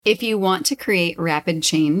If you want to create rapid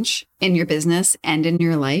change in your business and in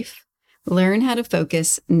your life, learn how to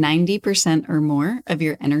focus 90% or more of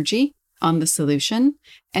your energy on the solution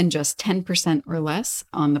and just 10% or less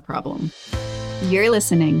on the problem. You're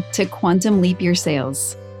listening to Quantum Leap Your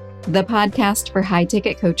Sales, the podcast for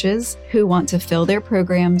high-ticket coaches who want to fill their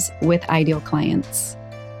programs with ideal clients.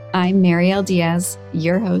 I'm Marielle Diaz,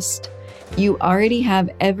 your host. You already have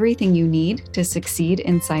everything you need to succeed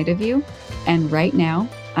inside of you, and right now,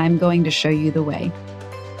 I'm going to show you the way.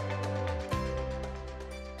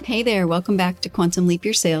 Hey there, welcome back to Quantum Leap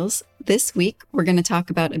Your Sales. This week, we're going to talk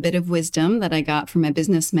about a bit of wisdom that I got from a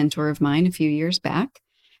business mentor of mine a few years back,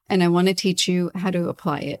 and I want to teach you how to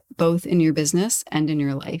apply it, both in your business and in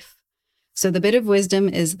your life. So the bit of wisdom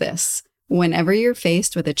is this: whenever you're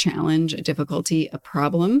faced with a challenge, a difficulty, a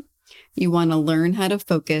problem, you want to learn how to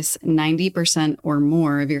focus 90% or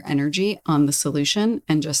more of your energy on the solution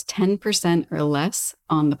and just 10% or less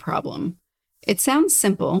on the problem. It sounds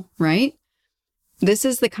simple, right? This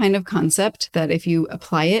is the kind of concept that if you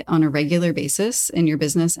apply it on a regular basis in your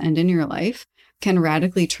business and in your life, can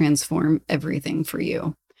radically transform everything for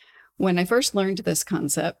you. When I first learned this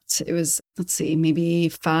concept, it was, maybe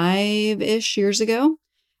 5-ish years ago.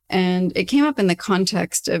 And it came up in the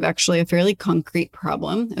context of actually a fairly concrete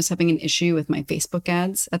problem. I was having an issue with my Facebook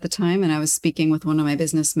ads at the time, and I was speaking with one of my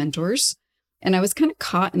business mentors. And I was kind of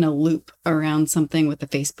caught in a loop around something with the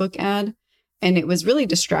Facebook ad. And it was really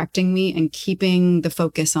distracting me and keeping the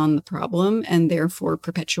focus on the problem and therefore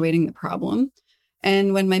perpetuating the problem.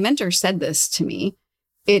 And when my mentor said this to me,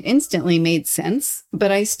 it instantly made sense,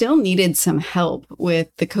 but I still needed some help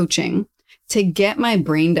with the coaching to get my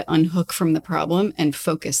brain to unhook from the problem and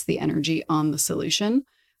focus the energy on the solution.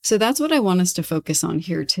 So that's what I want us to focus on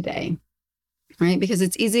here today, right? Because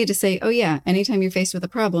it's easy to say, oh yeah, anytime you're faced with a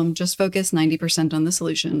problem, just focus 90% on the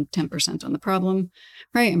solution, 10% on the problem,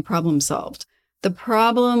 right? And problem solved. The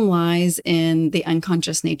problem lies in the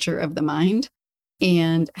unconscious nature of the mind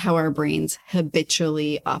and how our brains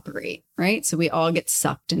habitually operate, right? So we all get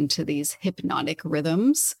sucked into these hypnotic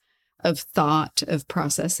rhythms of thought, of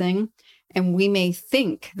processing. And we may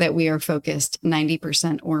think that we are focused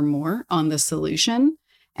 90% or more on the solution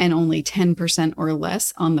and only 10% or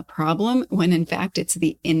less on the problem, when in fact it's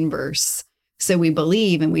the inverse. So we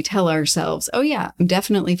believe and we tell ourselves, oh yeah, I'm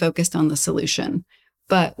definitely focused on the solution.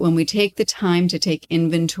 But when we take the time to take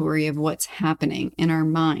inventory of what's happening in our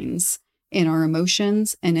minds, in our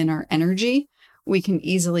emotions, and in our energy, we can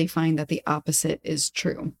easily find that the opposite is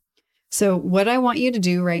true. So what I want you to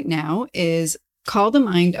do right now is call to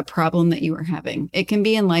mind a problem that you are having. It can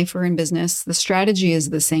be in life or in business. The strategy is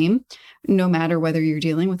the same, no matter whether you're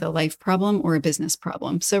dealing with a life problem or a business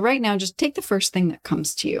problem. So right now, just take the first thing that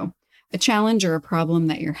comes to you, a challenge or a problem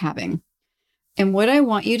that you're having. And what I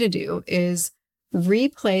want you to do is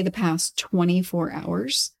replay the past 24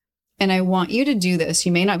 hours. And I want you to do this.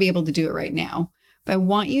 You may not be able to do it right now, but I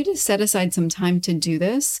want you to set aside some time to do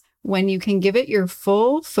this when you can give it your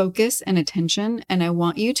full focus and attention. And I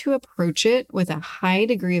want you to approach it with a high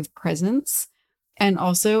degree of presence and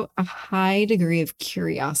also a high degree of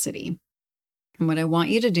curiosity. And what I want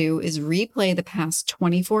you to do is replay the past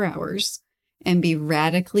 24 hours and be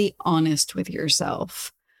radically honest with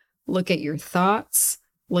yourself. Look at your thoughts,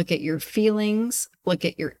 look at your feelings, look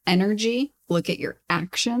at your energy, look at your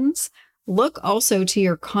actions. Look also to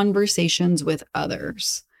your conversations with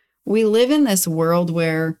others. We live in this world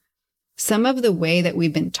where some of the way that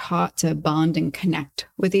we've been taught to bond and connect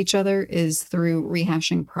with each other is through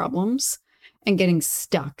rehashing problems and getting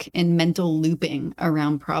stuck in mental looping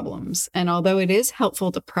around problems. And although it is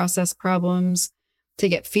helpful to process problems, to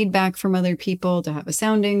get feedback from other people, to have a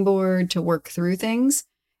sounding board, to work through things,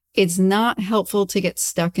 it's not helpful to get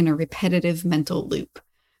stuck in a repetitive mental loop.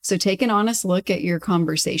 So take an honest look at your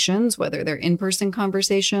conversations, whether they're in-person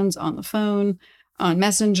conversations, on the phone, on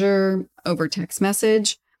Messenger, over text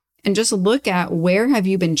message, and just look at where have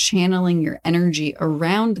you been channeling your energy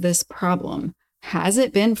around this problem. Has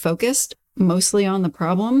it been focused mostly on the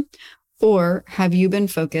problem, or have you been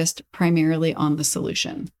focused primarily on the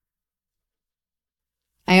solution?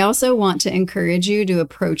 I also want to encourage you to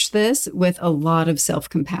approach this with a lot of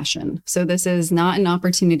self-compassion. So this is not an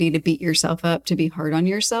opportunity to beat yourself up, to be hard on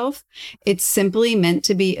yourself. It's simply meant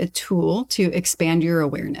to be a tool to expand your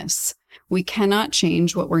awareness. We cannot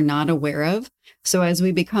change what we're not aware of. So as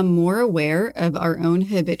we become more aware of our own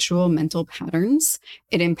habitual mental patterns,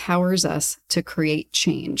 it empowers us to create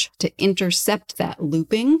change, to intercept that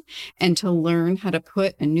looping, and to learn how to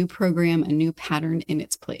put a new program, a new pattern in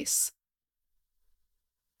its place.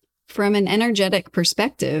 From an energetic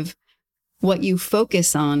perspective, what you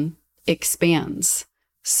focus on expands.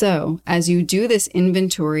 So, as you do this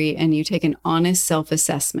inventory and you take an honest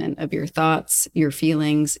self-assessment of your thoughts, your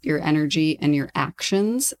feelings, your energy, and your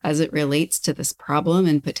actions as it relates to this problem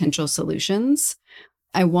and potential solutions,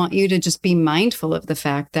 I want you to just be mindful of the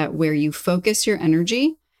fact that where you focus your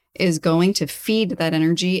energy is going to feed that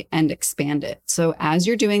energy and expand it. So, as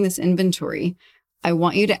you're doing this inventory, I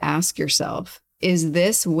want you to ask yourself, is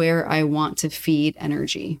this where I want to feed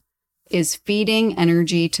energy? Is feeding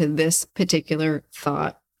energy to this particular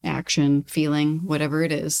thought, action, feeling, whatever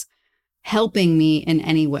it is, helping me in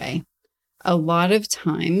any way? A lot of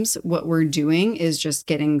times what we're doing is just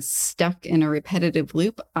getting stuck in a repetitive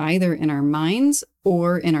loop, either in our minds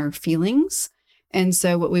or in our feelings. And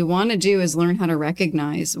so what we want to do is learn how to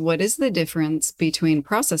recognize what is the difference between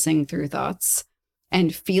processing through thoughts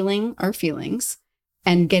and feeling our feelings,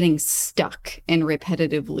 and getting stuck in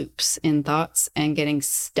repetitive loops in thoughts and getting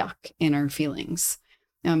stuck in our feelings.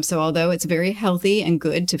 So although it's very healthy and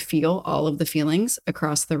good to feel all of the feelings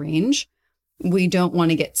across the range, we don't want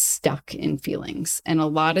to get stuck in feelings. And a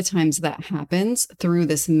lot of times that happens through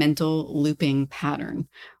this mental looping pattern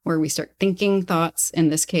where we start thinking thoughts, in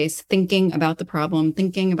this case, thinking about the problem,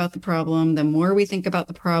 thinking about the problem. The more we think about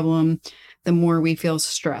the problem, the more we feel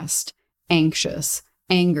stressed, anxious,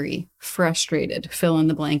 angry, frustrated, fill in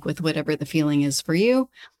the blank with whatever the feeling is for you.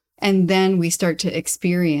 And then we start to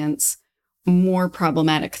experience more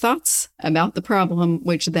problematic thoughts about the problem,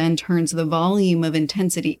 which then turns the volume of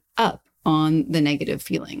intensity up on the negative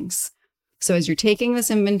feelings. So as you're taking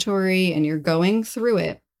this inventory and you're going through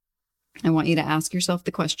it, I want you to ask yourself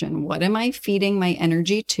the question, what am I feeding my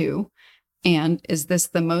energy to? And is this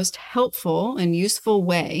the most helpful and useful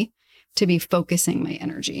way to be focusing my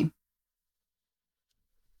energy?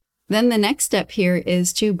 Then the next step here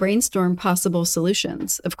is to brainstorm possible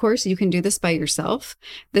solutions. Of course, you can do this by yourself.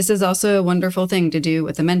 This is also a wonderful thing to do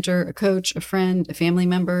with a mentor, a coach, a friend, a family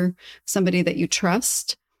member, somebody that you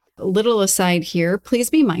trust. A little aside here, please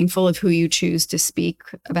be mindful of who you choose to speak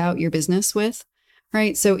about your business with,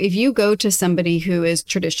 right? So if you go to somebody who is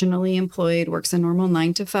traditionally employed, works a normal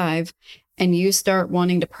 9 to 5, and you start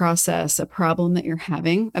wanting to process a problem that you're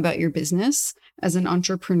having about your business as an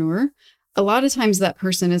entrepreneur, a lot of times that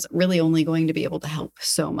person is really only going to be able to help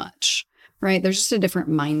so much, right? There's just a different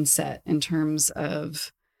mindset in terms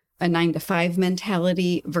of a 9 to 5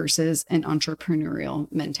 mentality versus an entrepreneurial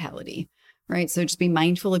mentality, right? So just be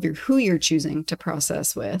mindful of who you're choosing to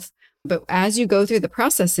process with. But as you go through the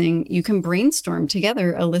processing, you can brainstorm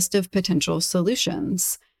together a list of potential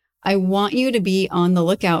solutions. I want you to be on the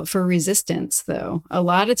lookout for resistance, though. A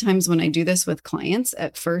lot of times when I do this with clients,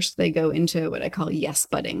 at first they go into what I call yes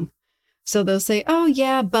butting. So they'll say, oh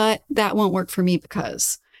yeah, but that won't work for me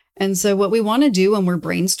because. And so what we want to do when we're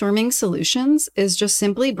brainstorming solutions is just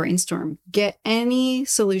simply brainstorm. Get any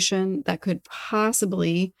solution that could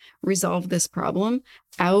possibly resolve this problem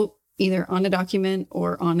out either on a document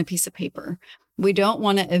or on a piece of paper. We don't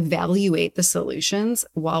want to evaluate the solutions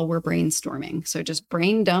while we're brainstorming. So just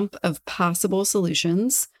brain dump of possible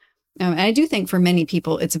solutions. And I do think for many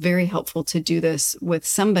people, it's very helpful to do this with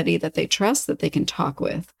somebody that they trust, that they can talk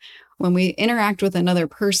with. When we interact with another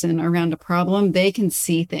person around a problem, they can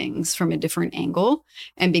see things from a different angle.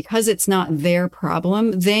 And because it's not their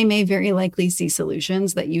problem, they may very likely see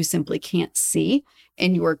solutions that you simply can't see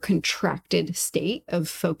in your contracted state of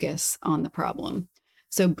focus on the problem.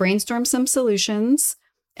 So brainstorm some solutions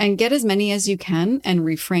and get as many as you can and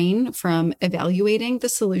refrain from evaluating the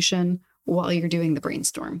solution while you're doing the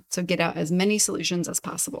brainstorm. So get out as many solutions as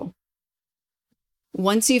possible.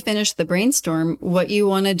 Once you finish the brainstorm, what you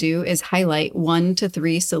want to do is highlight 1 to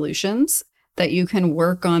 3 solutions that you can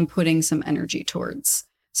work on putting some energy towards.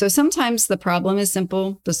 So sometimes the problem is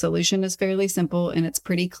simple, the solution is fairly simple, and it's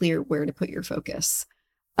pretty clear where to put your focus.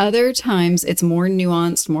 Other times it's more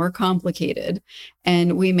nuanced, more complicated,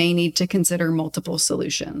 and we may need to consider multiple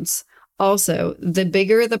solutions. Also, the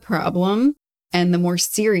bigger the problem, and the more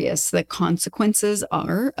serious the consequences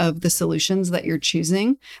are of the solutions that you're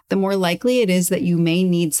choosing, the more likely it is that you may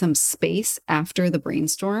need some space after the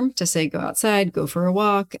brainstorm to say, go outside, go for a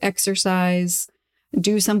walk, exercise,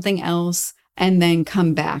 do something else, and then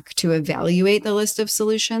come back to evaluate the list of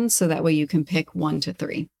solutions so that way you can pick 1 to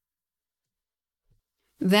 3.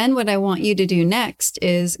 Then what I want you to do next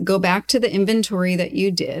is go back to the inventory that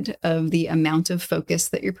you did of the amount of focus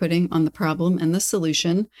that you're putting on the problem and the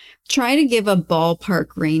solution. Try to give a ballpark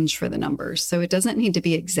range for the numbers. So it doesn't need to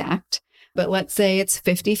be exact, but let's say it's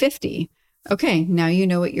 50-50. Okay, now you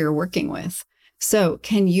know what you're working with. So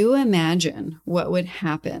can you imagine what would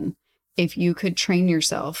happen if you could train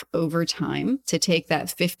yourself over time to take that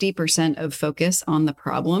 50% of focus on the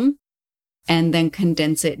problem and then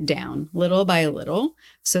condense it down little by little.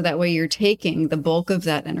 So that way you're taking the bulk of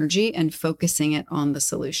that energy and focusing it on the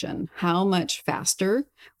solution. How much faster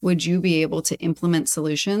would you be able to implement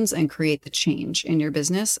solutions and create the change in your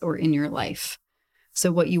business or in your life?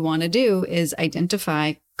 So what you want to do is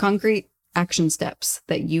identify concrete action steps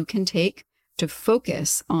that you can take to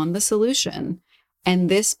focus on the solution. And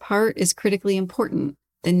this part is critically important.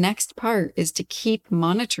 The next part is to keep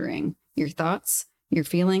monitoring your thoughts, your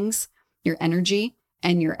feelings, your energy,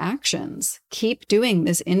 and your actions. Keep doing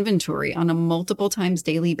this inventory on a multiple times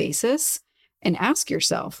daily basis and ask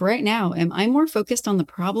yourself right now, am I more focused on the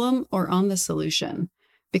problem or on the solution?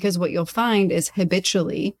 Because what you'll find is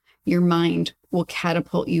habitually your mind will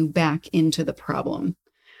catapult you back into the problem,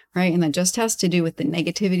 right? And that just has to do with the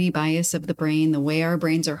negativity bias of the brain. The way our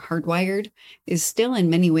brains are hardwired is still in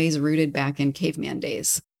many ways rooted back in caveman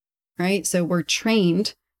days, right? So we're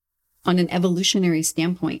trained on an evolutionary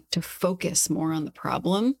standpoint to focus more on the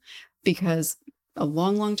problem because a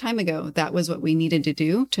long, long time ago, that was what we needed to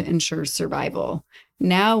do to ensure survival.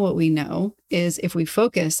 Now what we know is if we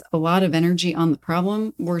focus a lot of energy on the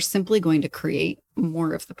problem, we're simply going to create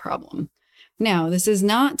more of the problem. Now, this is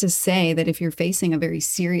not to say that if you're facing a very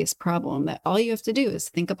serious problem, that all you have to do is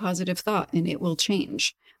think a positive thought and it will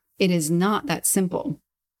change. It is not that simple.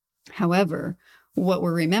 However, what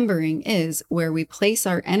we're remembering is where we place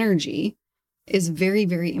our energy is very,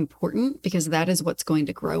 very important because that is what's going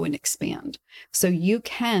to grow and expand. So you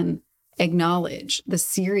can acknowledge the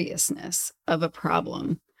seriousness of a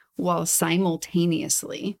problem while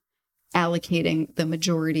simultaneously allocating the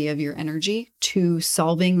majority of your energy to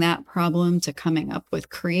solving that problem, to coming up with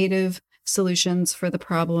creative solutions for the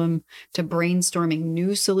problem, to brainstorming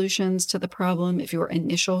new solutions to the problem if your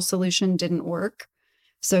initial solution didn't work.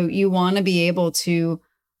 So you want to be able to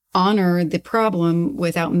honor the problem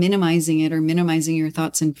without minimizing it or minimizing your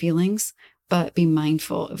thoughts and feelings, but be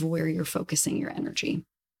mindful of where you're focusing your energy.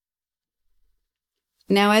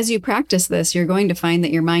 Now, as you practice this, you're going to find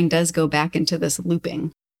that your mind does go back into this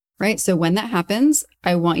looping, right? So when that happens,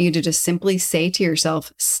 I want you to just simply say to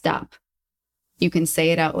yourself, stop. You can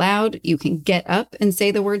say it out loud. You can get up and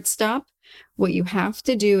say the word stop. What you have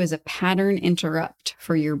to do is a pattern interrupt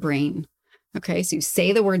for your brain. Okay, so you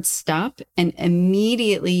say the word stop and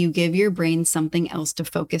immediately you give your brain something else to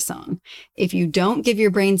focus on. If you don't give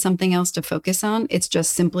your brain something else to focus on, it's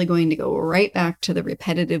just simply going to go right back to the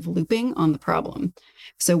repetitive looping on the problem.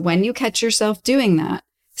 So when you catch yourself doing that,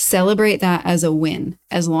 celebrate that as a win.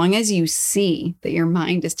 As long as you see that your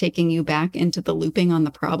mind is taking you back into the looping on the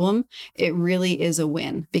problem, it really is a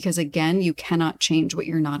win because again, you cannot change what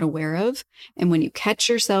you're not aware of. And when you catch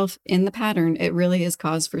yourself in the pattern, it really is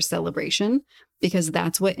cause for celebration because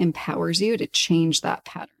that's what empowers you to change that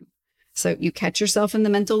pattern. So you catch yourself in the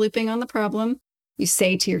mental looping on the problem, you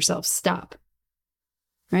say to yourself, stop,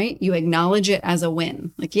 right? You acknowledge it as a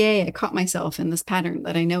win. Like, yay, I caught myself in this pattern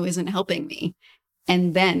that I know isn't helping me.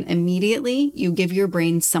 And then immediately you give your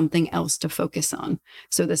brain something else to focus on.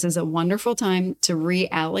 So this is a wonderful time to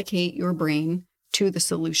reallocate your brain to the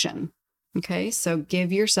solution. Okay, so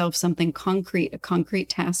give yourself something concrete, a concrete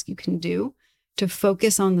task you can do to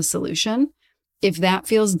focus on the solution. If that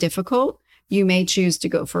feels difficult, you may choose to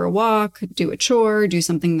go for a walk, do a chore, do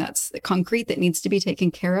something that's concrete that needs to be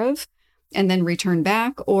taken care of, and then return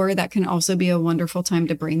back. Or that can also be a wonderful time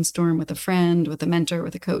to brainstorm with a friend, with a mentor,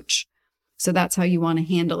 with a coach. So that's how you want to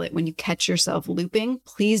handle it when you catch yourself looping.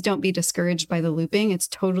 Please don't be discouraged by the looping. It's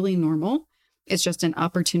totally normal. It's just an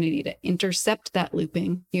opportunity to intercept that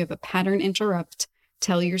looping. You have a pattern interrupt,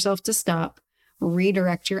 tell yourself to stop,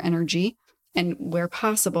 redirect your energy, and where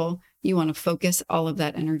possible, you want to focus all of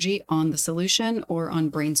that energy on the solution or on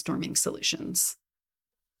brainstorming solutions.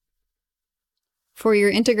 For your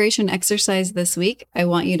integration exercise this week, I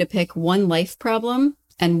want you to pick one life problem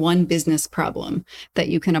and one business problem that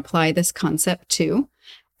you can apply this concept to,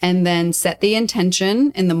 and then set the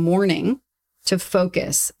intention in the morning to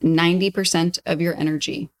focus 90% of your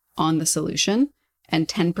energy on the solution and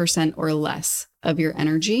 10% or less of your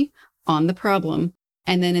energy on the problem.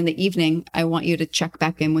 And then in the evening, I want you to check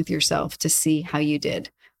back in with yourself to see how you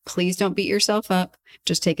did. Please don't beat yourself up.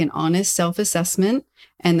 Just take an honest self-assessment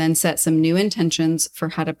and then set some new intentions for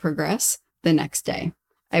how to progress the next day.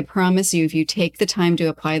 I promise you, if you take the time to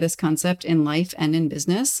apply this concept in life and in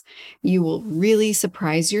business, you will really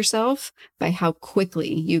surprise yourself by how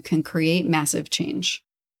quickly you can create massive change.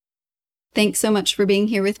 Thanks so much for being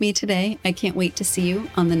here with me today. I can't wait to see you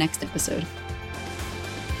on the next episode.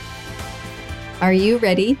 Are you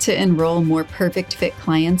ready to enroll more perfect fit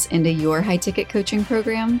clients into your high-ticket coaching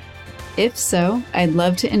program? If so, I'd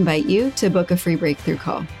love to invite you to book a free breakthrough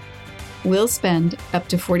call. We'll spend up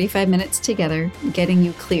to 45 minutes together getting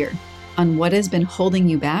you clear on what has been holding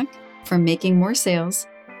you back from making more sales,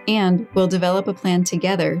 and we'll develop a plan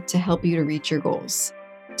together to help you to reach your goals.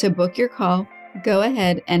 To book your call, go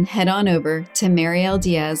ahead and head on over to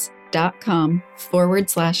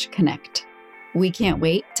marieldiaz.com/connect. We can't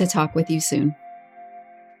wait to talk with you soon.